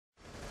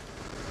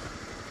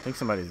think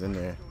somebody's in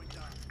there.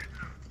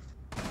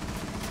 Oh,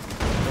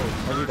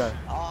 how'd you die?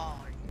 Oh,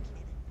 are you kidding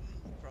me?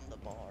 From the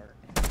bar.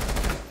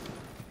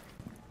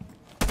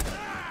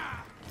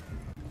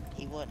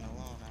 He wasn't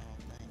alone, I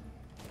don't think.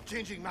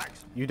 Changing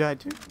max. You died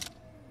too?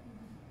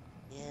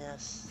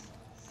 Yes.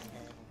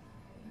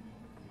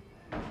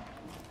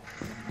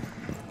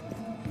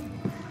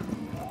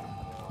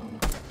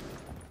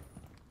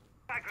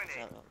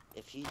 So,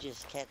 if you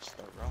just catch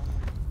the wrong...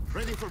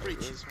 Ready for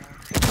breach.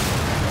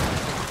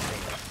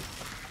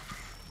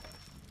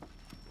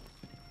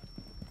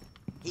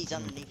 He's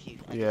underneath you.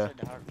 I Yeah. just heard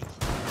the heartbeats.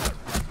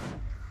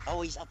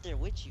 Oh, he's up there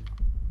with you.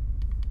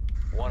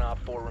 1 op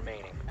 4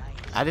 remaining. Nice.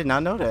 I did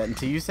not know that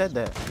until you said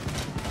that.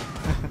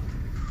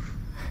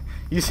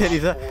 You said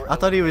he's up. I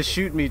thought he was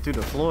shooting me through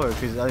the floor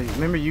because I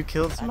remember you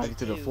killed somebody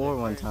through the floor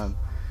one time.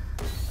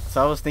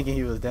 So I was thinking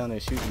he was down there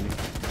shooting me.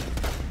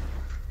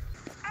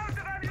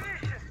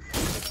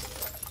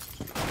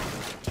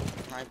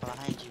 Right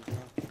behind you, bro.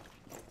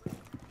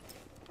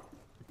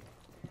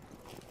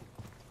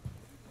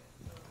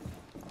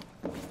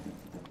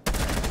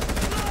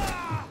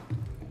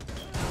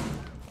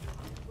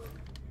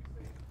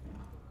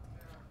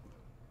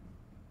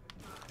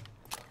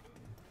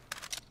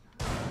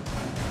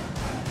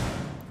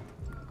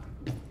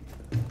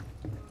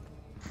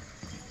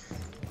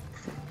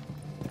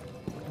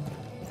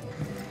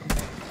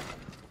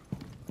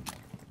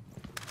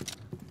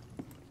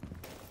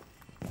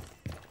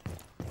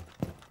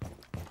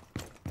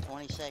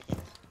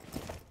 Seconds.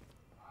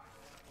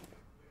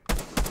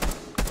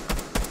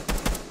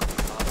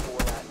 Op 4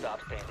 last stop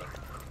standing.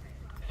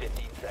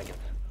 15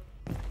 seconds.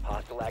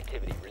 Hostile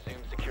activity.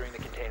 Resume securing the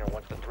container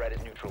once the threat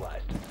is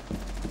neutralized.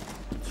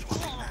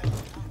 Oh,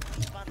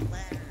 he's by the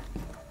ladder.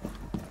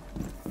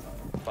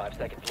 5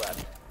 seconds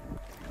left.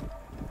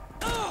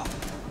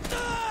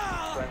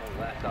 Friendly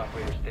last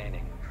operator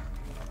standing.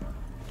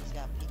 He's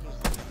got peekers.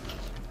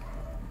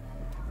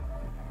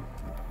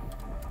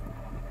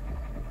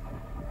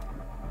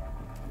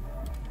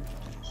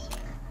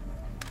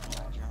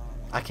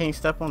 I can't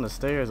step on the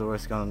stairs or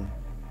it's gonna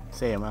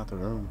say I'm out the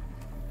room.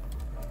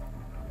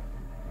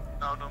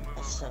 No, don't move.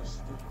 That's so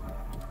stupid.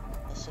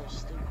 That's so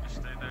stupid. Just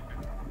stay there.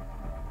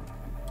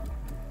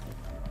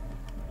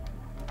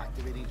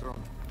 Activating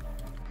drone.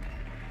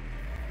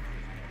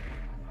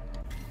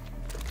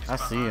 I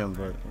see him,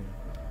 but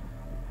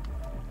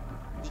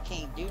He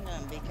can't do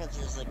nothing because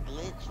there's a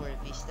glitch where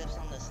if he steps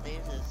on the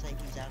stairs, it'll say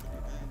he's out of the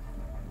room.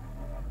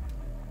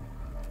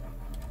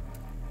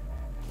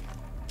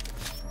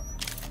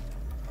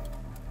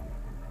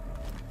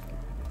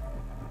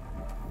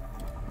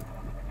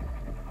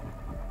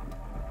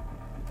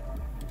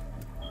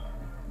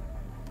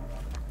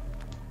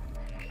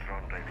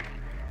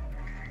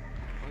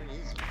 Where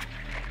is he?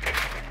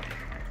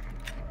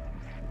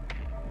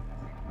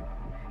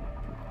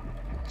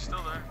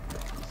 Still there.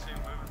 See him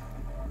moving.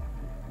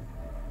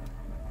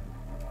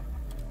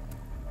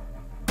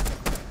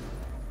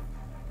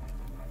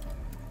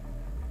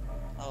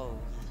 Oh,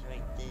 he's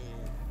right there.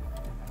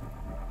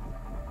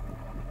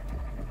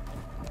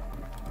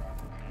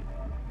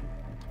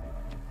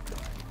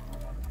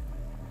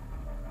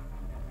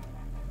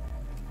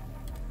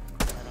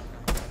 I don't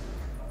know.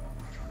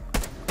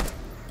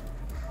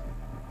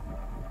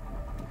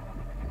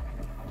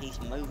 He's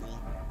moving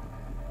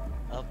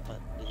up a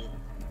bit.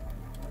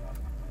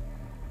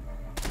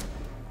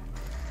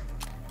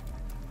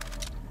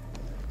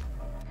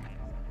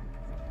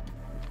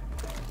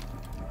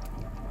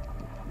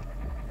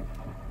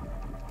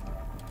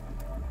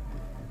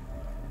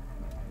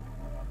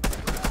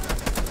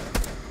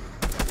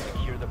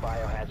 Secure the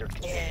biohazard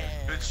container.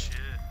 Yeah. Good shit.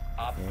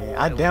 Op 4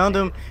 yeah, I downed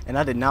him eliminated. and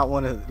I did not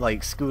want to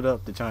like scoot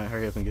up to try and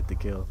hurry up and get the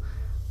kill.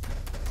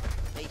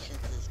 Patience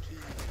is key.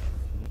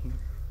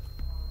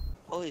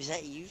 Oh, is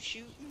that you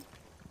shooting?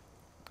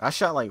 I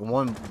shot like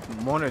one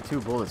or two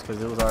bullets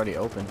because it was already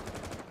open.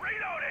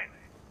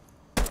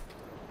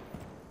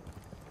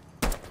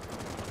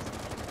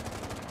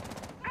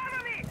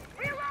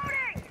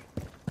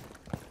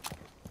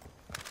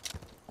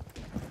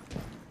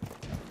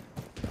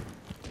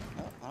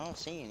 Oh, I don't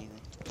see anything.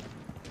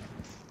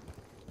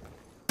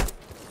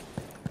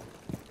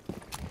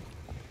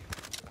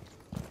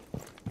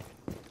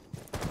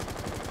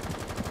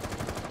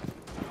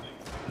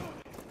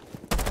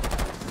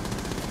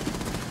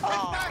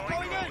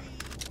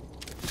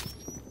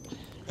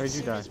 Where'd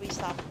you die? As soon as we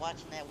stopped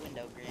watching that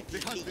window, Grant, The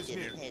he hunt keep is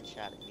getting here.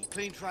 headshot at me.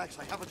 Clean tracks.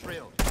 I have a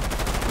trail.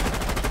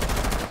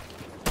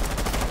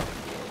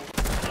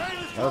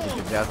 That was a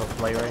good Jackal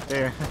play right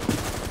there.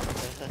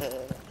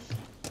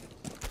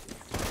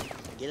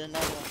 Get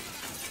another one.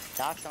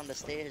 Doc's on the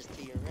stairs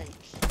to your right.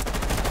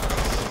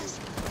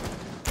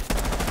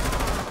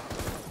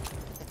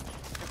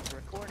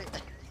 Record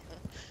it.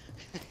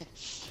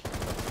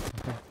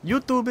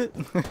 YouTube it.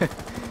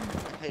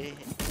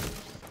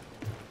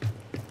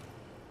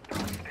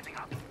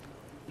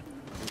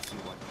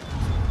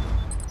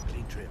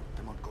 Clean trail.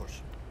 I'm on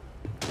course.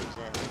 Who's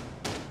that?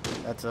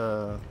 That's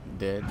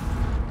dead.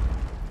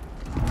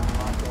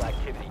 Hostile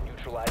activity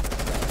neutralized.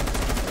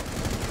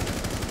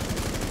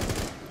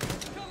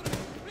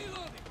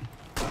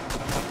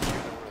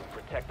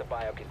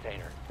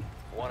 container.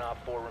 One op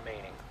 4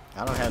 remaining.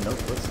 I don't have no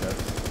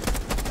footsteps.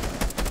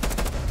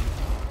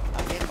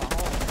 I hit my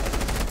hole.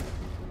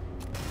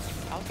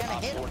 I was gonna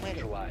Op hit 4 him with it.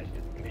 neutralized.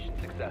 Mission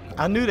successful.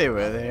 I knew they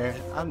were there.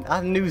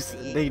 I knew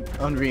they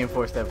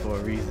unreinforced that for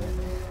a reason.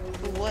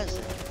 Who was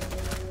it?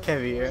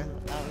 Kevier.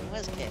 Oh, it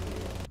was Kevin.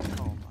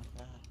 Oh my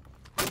god.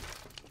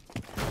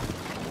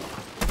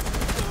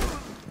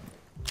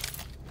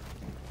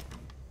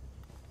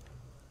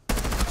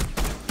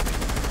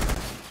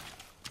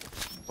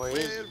 Where is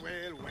Well, he?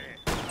 well, well.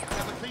 I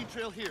have a clean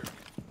trail here.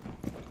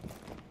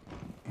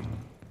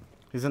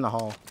 He's in the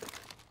hall.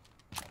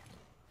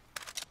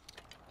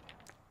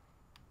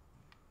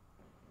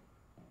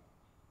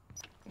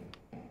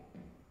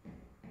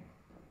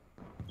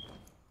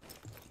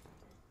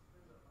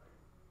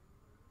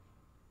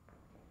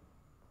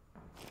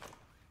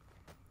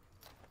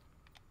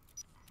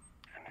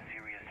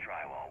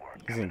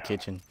 He's in the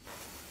kitchen.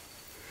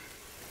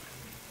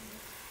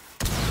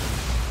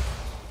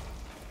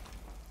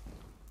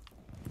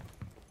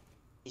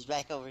 He's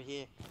back over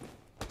here.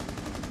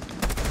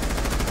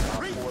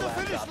 Op Reach 4 the last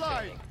finish op line.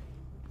 standing.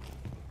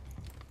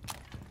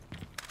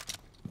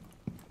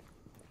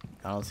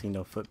 I don't see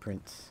no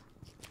footprints.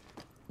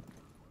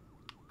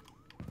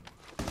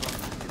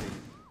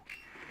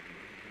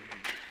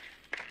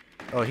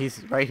 Oh,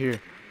 he's right here.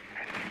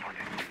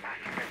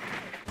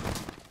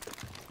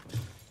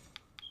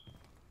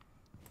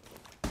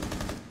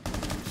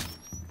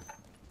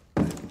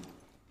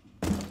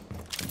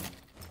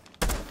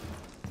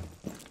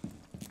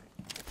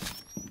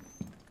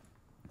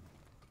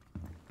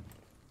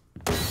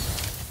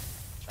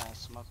 Try and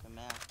smoke him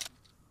out.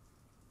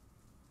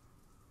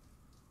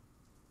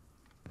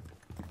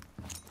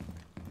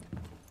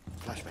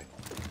 Flashbang.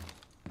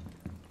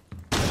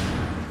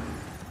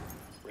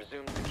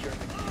 Resume securing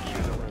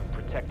the room.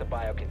 Protect the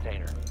bio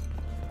container.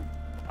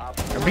 Op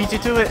 4 I beat you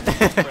to it.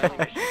 friendly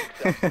mission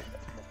successful.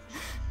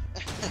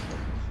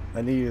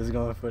 I knew you was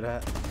going for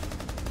that.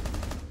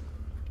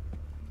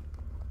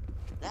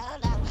 No,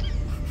 no.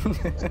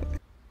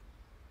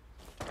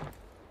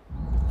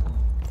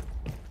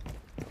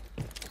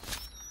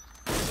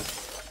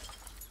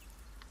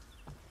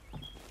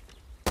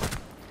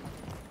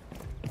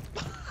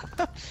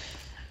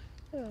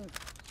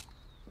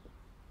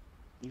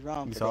 You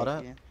wrong. You for saw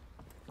that? Jen.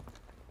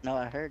 No,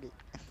 I heard it.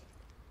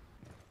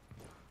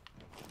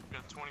 You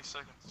got 20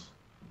 seconds.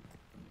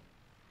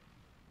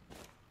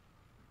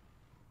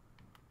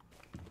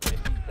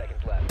 15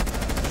 seconds left.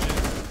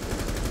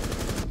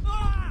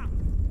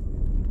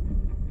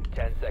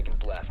 10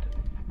 seconds left.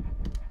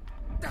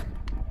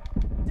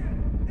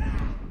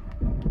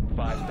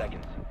 5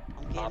 seconds.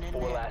 I'm Op getting in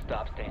 4 there. last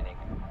stop standing.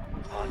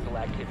 Hostile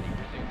activity.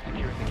 Resume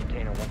securing the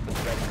container once the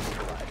threat is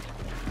neutralized.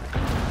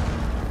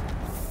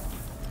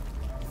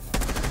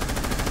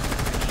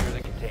 Secure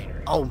the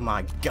container. Oh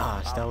my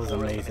gosh, that Op was 4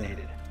 amazing.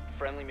 eliminated.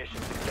 Friendly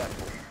mission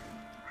successful.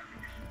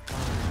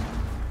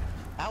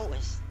 I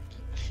was.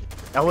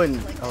 I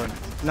wouldn't.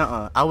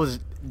 Nuh-uh. I was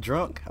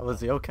drunk. I was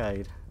the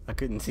okayed. I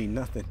couldn't see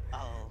nothing.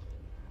 Oh.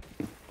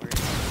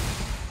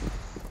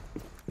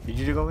 Did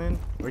you go in?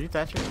 Were you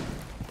Thatcher?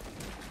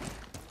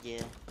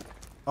 Yeah.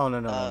 Oh no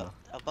no no.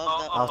 Above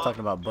Oh, the I was talking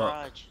about Buck.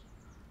 garage.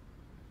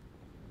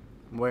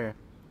 Where?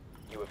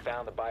 You have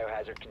found the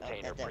biohazard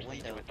container. at that Proceed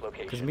window. to its Cause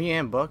location. me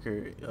and Buck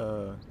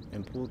are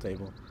in pool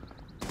table.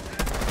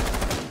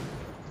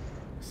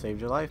 Saved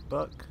your life,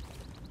 Buck.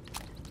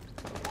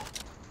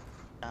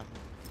 Not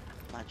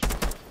sure.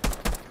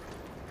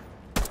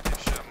 Get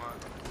shot,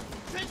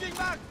 man. Changing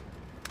back.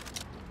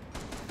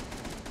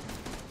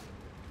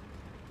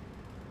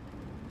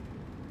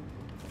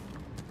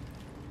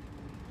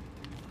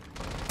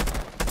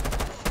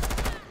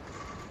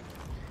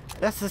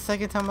 That's the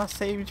second time I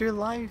saved your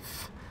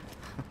life.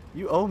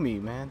 You owe me,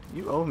 man.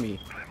 You owe me.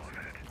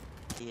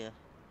 Yeah.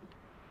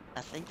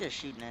 I think they're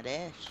shooting at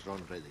Ash.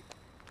 Drone ready.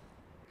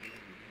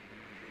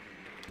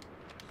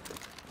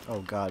 Oh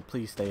God,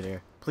 please stay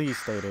there. Please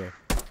stay there.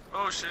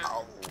 Oh shit.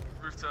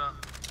 Rooftop.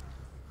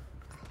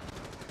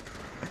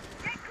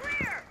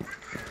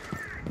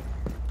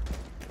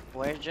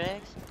 Where's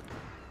Jax?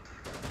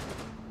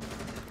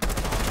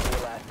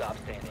 4 last stop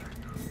standing.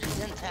 He's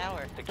in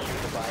tower. Secure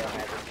the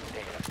biohazard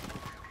container.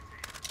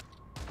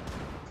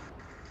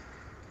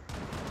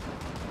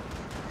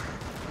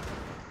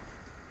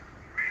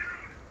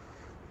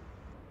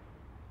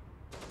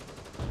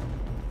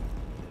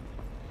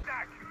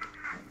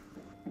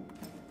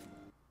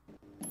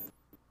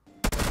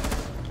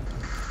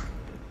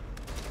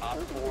 Op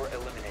 4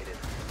 eliminated.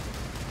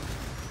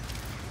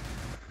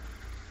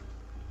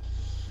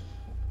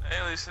 Hey,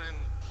 at least I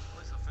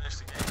finished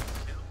the game.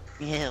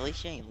 Kill. Yeah, at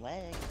least you ain't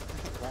lag.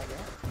 Lag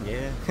out.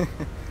 Yeah.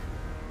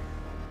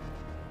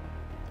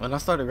 When I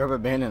started rubber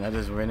banding, I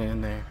just ran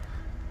in there.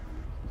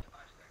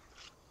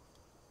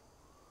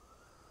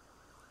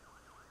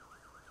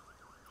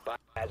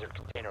 Biohazard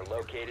container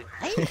located.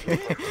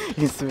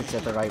 He switched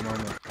at the right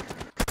moment.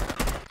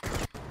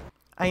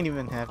 I ain't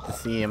even have to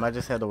see him. I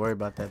just had to worry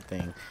about that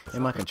thing.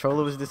 And my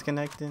controller was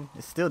disconnecting.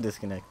 It's still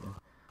disconnecting.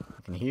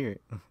 I can hear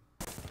it.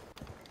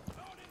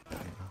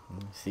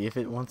 See if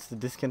it wants to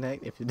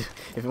disconnect. If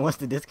it wants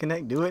to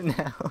disconnect, do it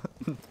now.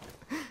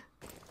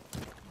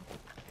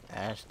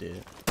 Ash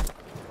did.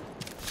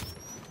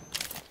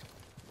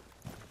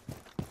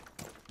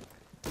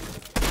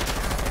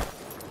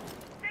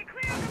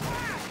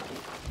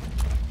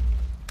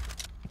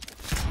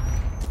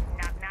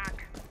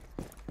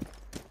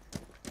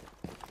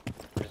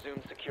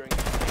 Resume securing.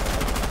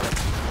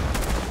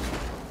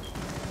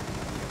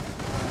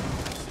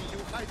 See you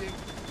hiding.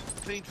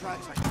 Clean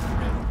tracks. I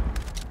can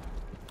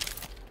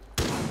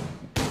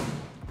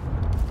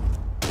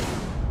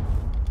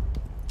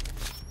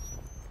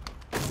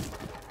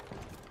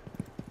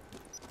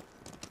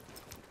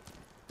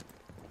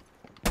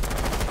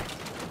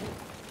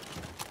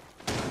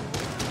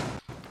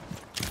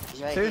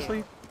He's right Seriously?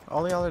 here.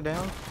 All y'all are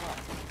down?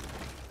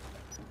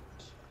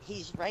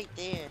 He's right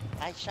there.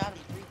 I shot him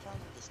 3 times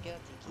with the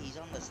skeleton key. He's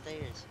on the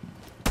stairs.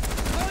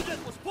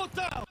 Target was put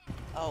down.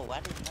 Oh, I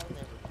didn't know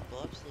there were people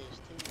upstairs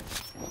too.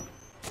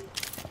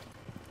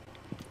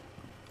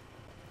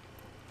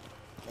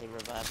 They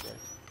revived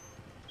us.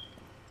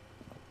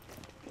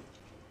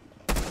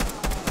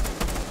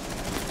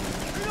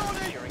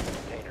 Securing the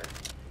container.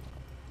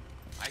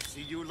 I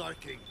see you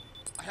lurking.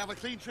 I have a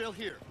clean trail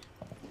here.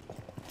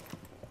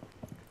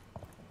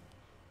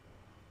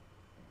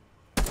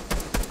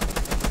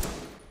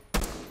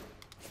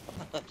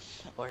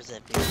 Or is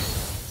that big?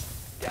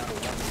 Down to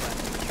 1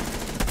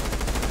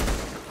 friendly.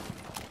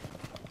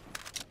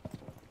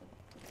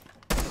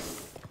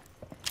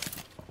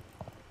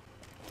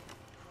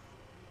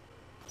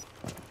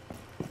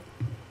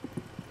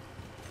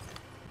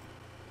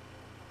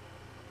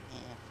 Yeah,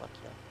 fuck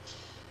y'all.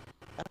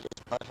 I'm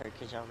just butthurt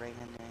because y'all ran in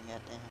there and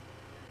got down.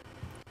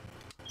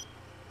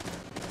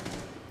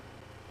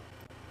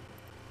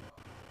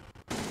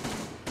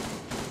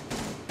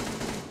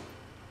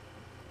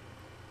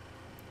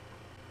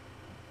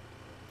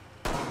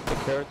 The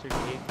character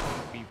needs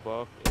to be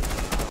buffed. Is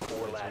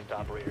 4 last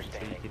operator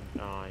standing. he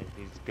can,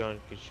 his gun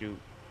can shoot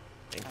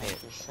and Alright,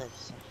 can just said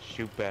so.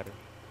 shoot better.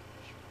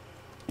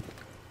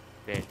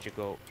 Then should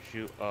go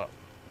shoot up.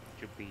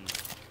 Should be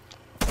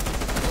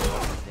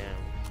down.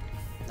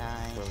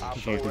 Nice. Well,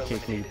 Shoot the kick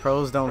me. eliminated.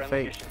 Pros don't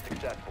Friendly fake. mission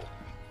successful.